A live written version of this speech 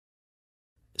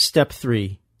Step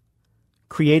 3.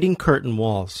 Creating curtain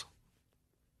walls.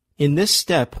 In this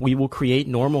step, we will create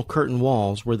normal curtain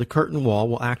walls where the curtain wall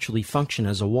will actually function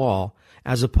as a wall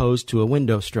as opposed to a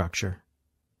window structure.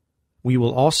 We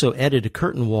will also edit a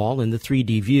curtain wall in the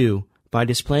 3D view by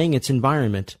displaying its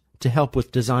environment to help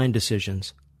with design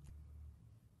decisions.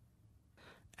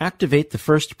 Activate the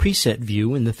first preset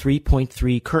view in the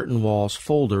 3.3 Curtain Walls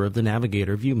folder of the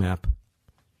Navigator view map.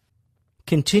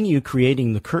 Continue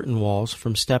creating the curtain walls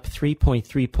from step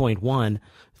 3.3.1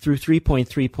 through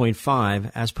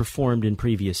 3.3.5 as performed in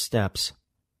previous steps.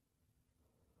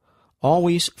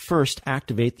 Always first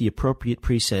activate the appropriate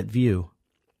preset view.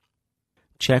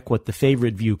 Check what the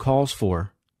favorite view calls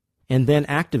for, and then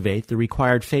activate the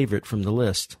required favorite from the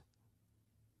list.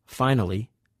 Finally,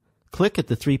 click at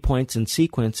the 3 points in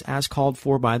sequence as called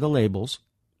for by the labels,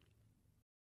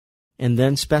 and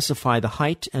then specify the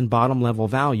height and bottom level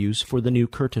values for the new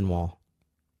curtain wall.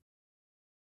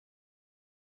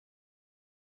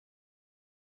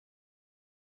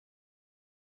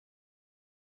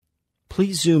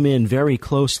 Please zoom in very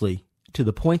closely to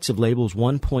the points of labels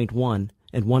 1.1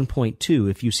 and 1.2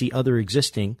 if you see other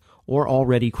existing or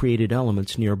already created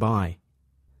elements nearby.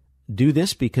 Do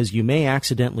this because you may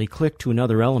accidentally click to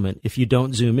another element if you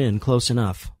don't zoom in close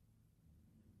enough.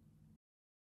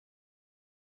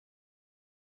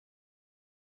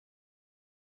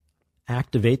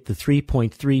 Activate the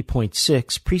 3.3.6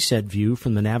 preset view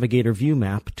from the Navigator view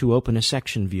map to open a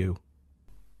section view.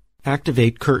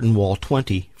 Activate Curtain Wall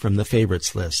 20 from the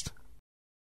Favorites list.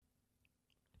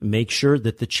 Make sure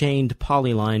that the chained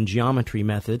polyline geometry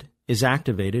method is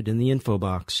activated in the info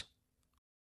box.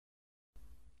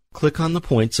 Click on the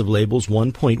points of labels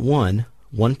 1.1, 1.2,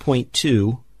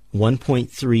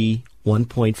 1.3,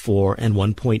 1.4, and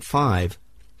 1.5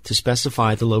 to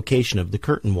specify the location of the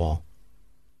curtain wall.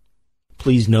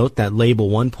 Please note that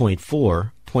label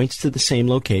 1.4 points to the same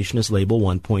location as label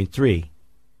 1.3.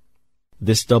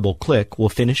 This double click will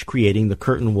finish creating the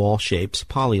curtain wall shape's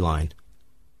polyline.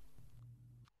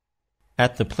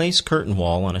 At the Place Curtain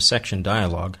Wall on a Section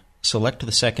dialog, select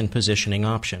the second positioning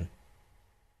option.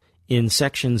 In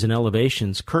sections and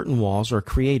elevations, curtain walls are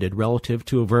created relative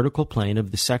to a vertical plane of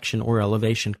the section or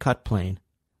elevation cut plane.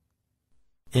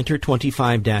 Enter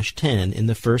 25-10 in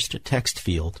the first text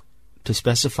field to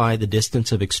specify the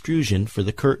distance of extrusion for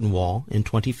the curtain wall in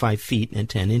 25 feet and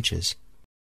 10 inches.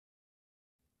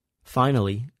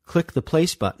 Finally, click the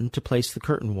Place button to place the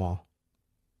curtain wall.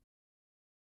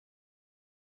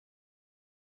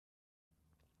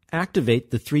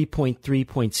 Activate the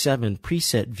 3.3.7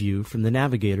 preset view from the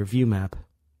Navigator view map.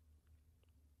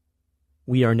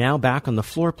 We are now back on the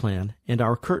floor plan and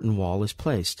our curtain wall is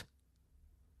placed.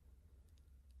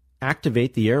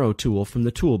 Activate the arrow tool from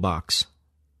the toolbox.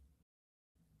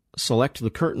 Select the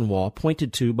curtain wall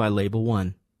pointed to by label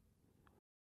 1.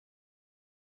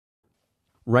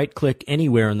 Right-click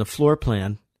anywhere in the floor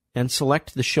plan and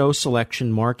select the Show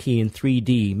Selection Marquee in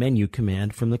 3D menu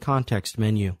command from the context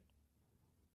menu.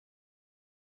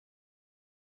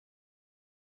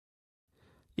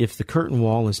 If the curtain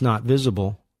wall is not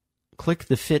visible, click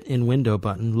the Fit in Window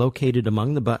button located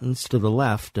among the buttons to the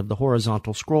left of the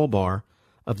horizontal scroll bar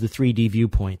of the 3D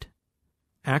viewpoint.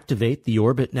 Activate the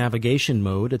Orbit Navigation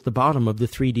mode at the bottom of the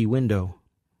 3D window.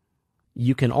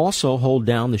 You can also hold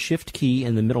down the Shift key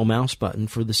and the middle mouse button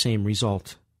for the same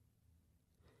result.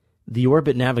 The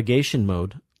Orbit Navigation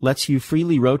mode lets you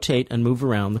freely rotate and move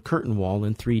around the curtain wall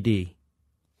in 3D.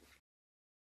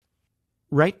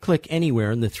 Right-click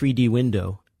anywhere in the 3D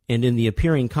window, and in the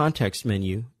appearing context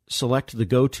menu, select the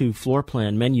Go to Floor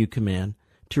Plan menu command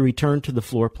to return to the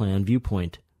floor plan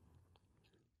viewpoint.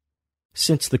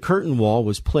 Since the curtain wall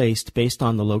was placed based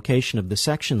on the location of the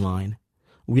section line,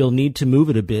 we'll need to move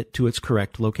it a bit to its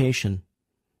correct location.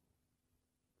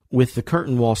 With the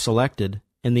curtain wall selected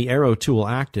and the arrow tool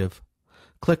active,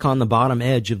 click on the bottom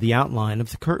edge of the outline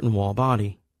of the curtain wall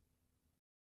body.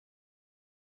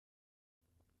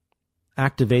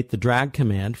 Activate the drag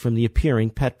command from the appearing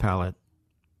pet palette.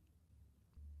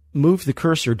 Move the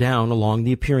cursor down along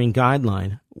the appearing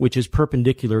guideline, which is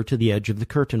perpendicular to the edge of the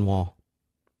curtain wall.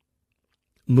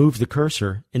 Move the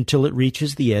cursor until it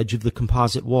reaches the edge of the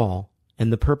composite wall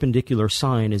and the perpendicular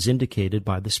sign is indicated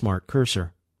by the smart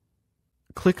cursor.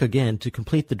 Click again to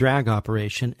complete the drag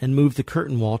operation and move the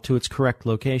curtain wall to its correct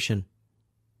location.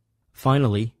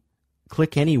 Finally,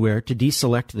 click anywhere to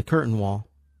deselect the curtain wall.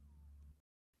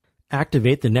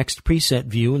 Activate the next preset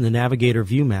view in the Navigator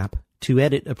view map to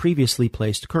edit a previously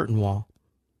placed curtain wall.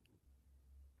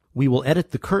 We will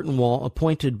edit the curtain wall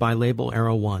appointed by label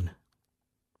arrow 1.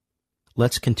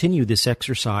 Let's continue this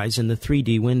exercise in the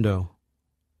 3D window.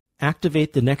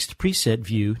 Activate the next preset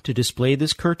view to display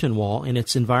this curtain wall in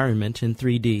its environment in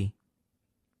 3D.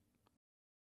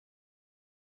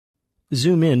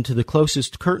 Zoom in to the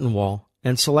closest curtain wall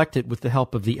and select it with the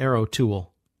help of the arrow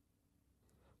tool.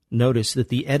 Notice that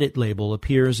the Edit label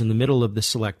appears in the middle of the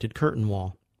selected curtain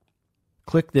wall.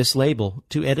 Click this label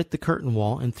to edit the curtain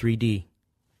wall in 3D.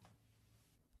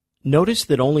 Notice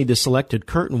that only the selected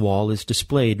curtain wall is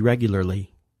displayed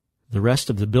regularly. The rest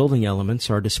of the building elements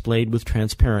are displayed with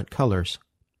transparent colors.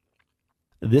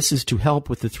 This is to help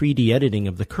with the 3D editing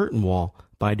of the curtain wall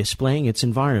by displaying its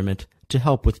environment to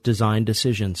help with design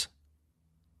decisions.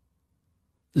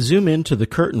 Zoom into the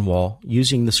curtain wall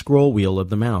using the scroll wheel of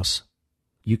the mouse.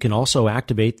 You can also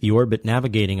activate the Orbit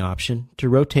Navigating option to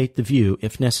rotate the view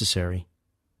if necessary.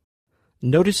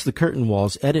 Notice the curtain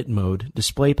wall's Edit Mode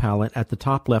display palette at the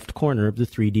top left corner of the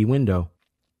 3D window.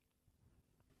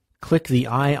 Click the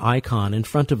eye icon in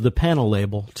front of the panel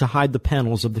label to hide the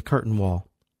panels of the curtain wall.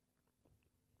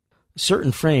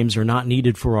 Certain frames are not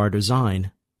needed for our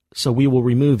design, so we will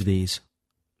remove these.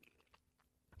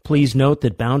 Please note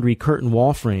that boundary curtain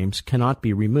wall frames cannot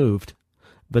be removed,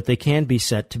 but they can be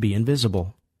set to be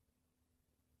invisible.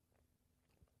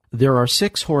 There are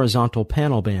 6 horizontal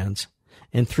panel bands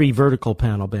and 3 vertical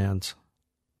panel bands.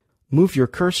 Move your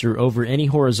cursor over any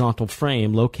horizontal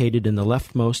frame located in the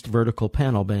leftmost vertical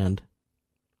panel band.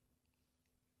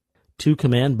 2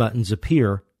 command buttons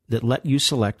appear that let you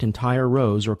select entire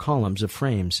rows or columns of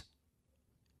frames.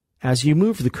 As you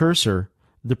move the cursor,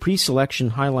 the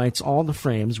pre-selection highlights all the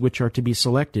frames which are to be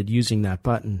selected using that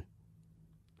button.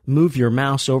 Move your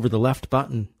mouse over the left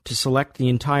button to select the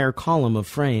entire column of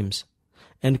frames,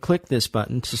 and click this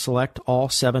button to select all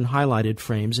 7 highlighted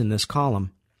frames in this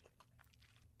column.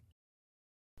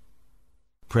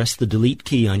 Press the Delete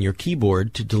key on your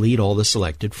keyboard to delete all the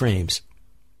selected frames.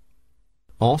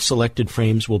 All selected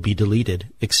frames will be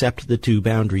deleted except the 2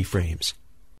 boundary frames.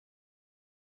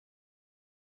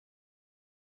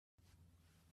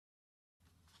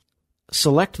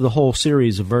 Select the whole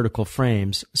series of vertical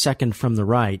frames, second from the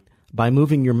right, by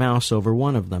moving your mouse over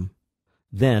one of them.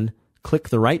 Then, click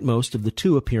the rightmost of the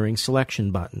 2 appearing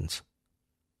selection buttons.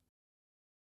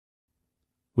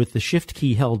 With the Shift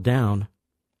key held down,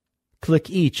 click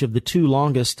each of the 2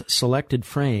 longest selected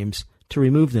frames to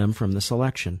remove them from the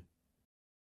selection.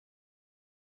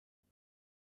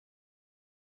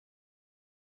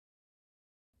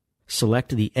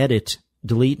 Select the Edit,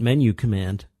 Delete menu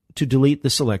command to delete the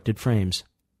selected frames.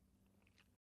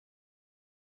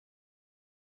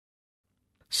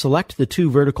 Select the 2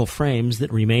 vertical frames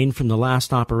that remain from the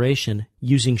last operation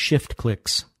using Shift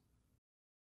clicks.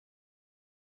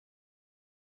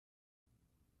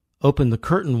 Open the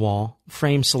Curtain Wall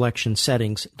Frame Selection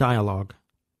Settings dialog.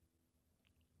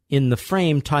 In the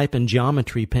Frame Type and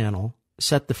Geometry panel,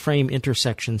 set the frame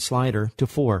intersection slider to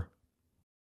 4.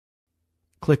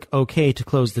 Click OK to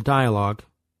close the dialog,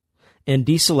 and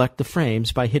deselect the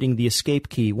frames by hitting the Escape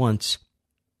key once.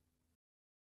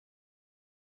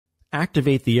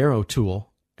 Activate the arrow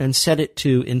tool and set it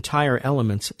to Entire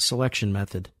Elements Selection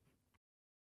method.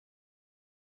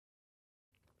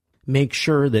 Make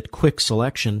sure that Quick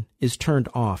Selection is turned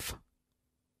off.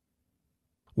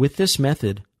 With this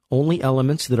method, only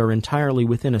elements that are entirely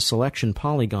within a selection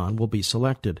polygon will be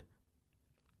selected.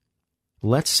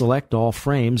 Let's select all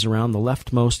frames around the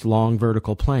leftmost long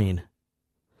vertical plane.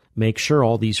 Make sure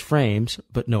all these frames,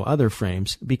 but no other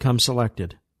frames, become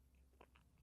selected.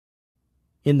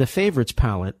 In the Favorites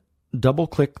palette,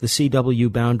 double-click the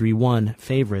CW Boundary 1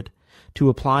 favorite to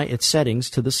apply its settings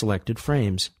to the selected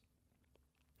frames.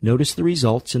 Notice the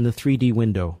results in the 3D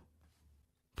window.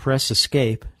 Press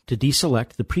Escape to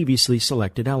deselect the previously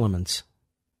selected elements.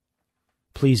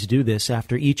 Please do this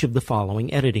after each of the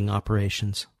following editing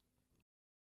operations.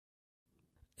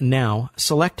 Now,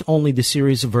 select only the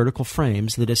series of vertical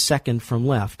frames that is second from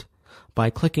left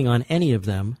by clicking on any of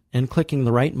them and clicking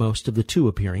the rightmost of the 2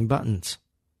 appearing buttons.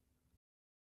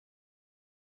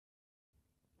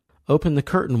 Open the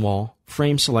Curtain Wall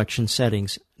Frame Selection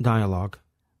Settings dialog.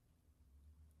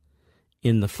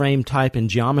 In the Frame Type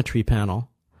and Geometry panel,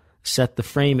 set the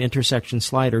frame intersection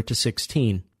slider to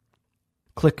 16.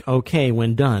 Click OK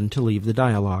when done to leave the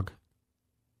dialog.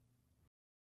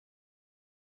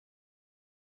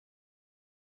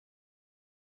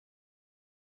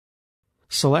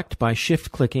 Select by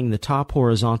shift-clicking the top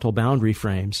horizontal boundary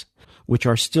frames, which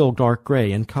are still dark gray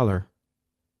in color.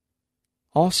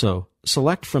 Also,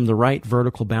 select from the right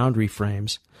vertical boundary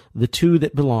frames the 2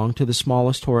 that belong to the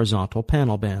smallest horizontal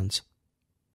panel bands.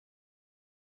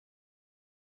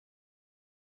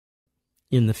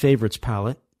 In the Favorites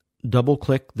palette,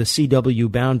 double-click the CW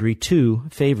Boundary 2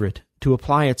 favorite to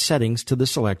apply its settings to the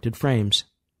selected frames.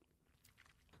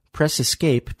 Press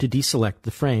Escape to deselect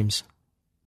the frames.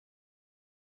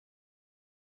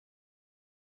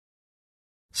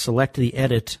 Select the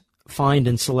Edit, Find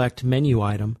and Select menu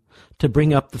item to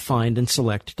bring up the Find and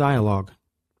Select dialog.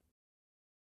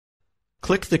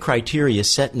 Click the Criteria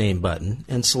Set Name button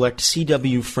and select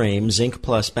CW Frame Zinc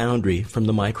Plus Boundary from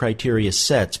the My Criteria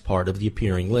Sets part of the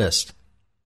appearing list.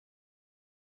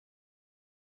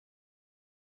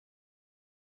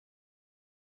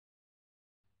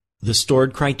 The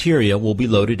stored criteria will be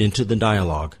loaded into the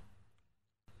dialog.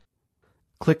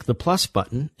 Click the plus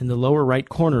button in the lower right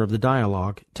corner of the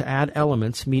dialog to add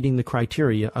elements meeting the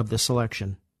criteria of the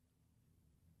selection.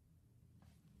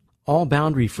 All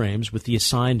boundary frames with the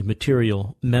assigned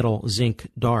material Metal Zinc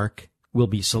Dark will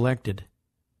be selected.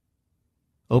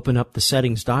 Open up the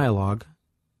Settings dialog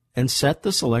and set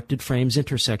the selected frame's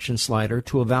intersection slider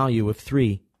to a value of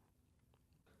 3.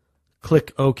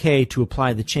 Click OK to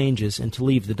apply the changes and to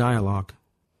leave the dialog.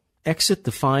 Exit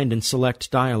the Find and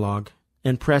Select dialog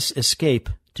and press Escape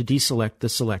to deselect the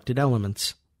selected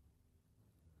elements.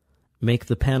 Make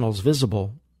the panels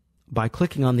visible by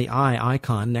clicking on the eye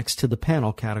icon next to the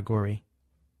panel category.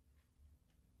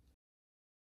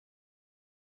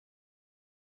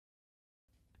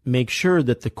 Make sure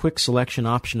that the Quick Selection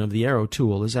option of the arrow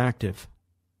tool is active.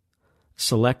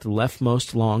 Select the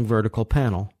leftmost long vertical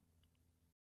panel.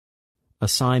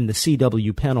 Assign the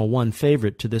CW Panel 1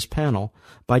 favorite to this panel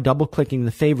by double-clicking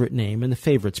the favorite name in the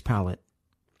Favorites palette.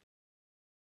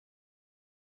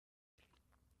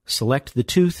 Select the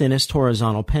 2 thinnest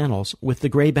horizontal panels with the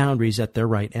gray boundaries at their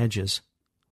right edges.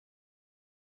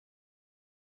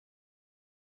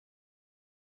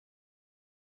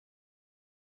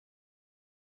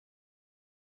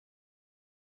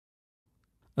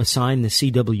 Assign the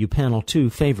CW Panel 2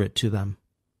 favorite to them.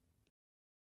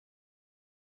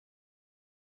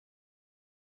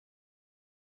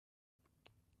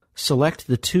 Select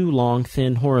the 2 long,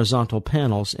 thin horizontal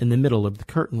panels in the middle of the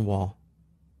curtain wall.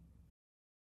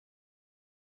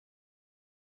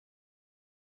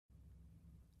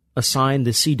 Assign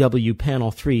the CW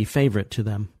Panel 3 favorite to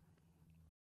them.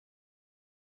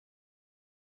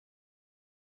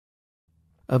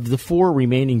 Of the 4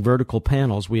 remaining vertical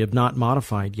panels we have not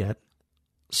modified yet,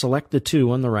 select the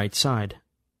 2 on the right side.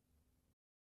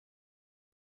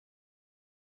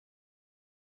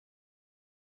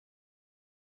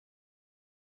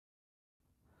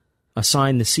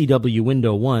 Assign the CW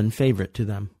Window 1 favorite to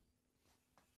them.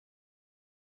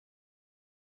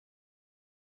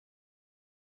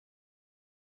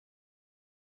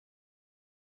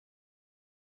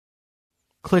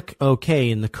 Click OK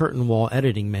in the Curtain Wall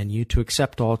Editing menu to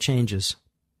accept all changes.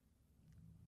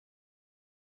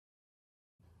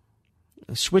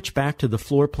 Switch back to the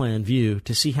floor plan view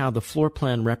to see how the floor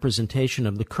plan representation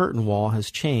of the curtain wall has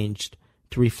changed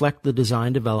to reflect the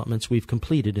design developments we've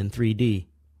completed in 3D.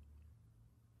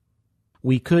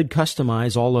 We could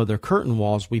customize all other curtain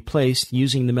walls we placed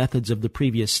using the methods of the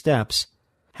previous steps.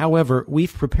 However,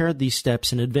 we've prepared these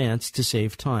steps in advance to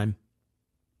save time.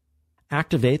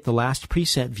 Activate the last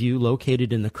preset view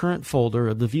located in the current folder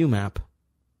of the view map.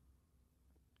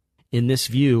 In this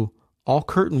view, all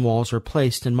curtain walls are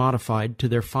placed and modified to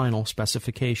their final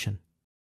specification.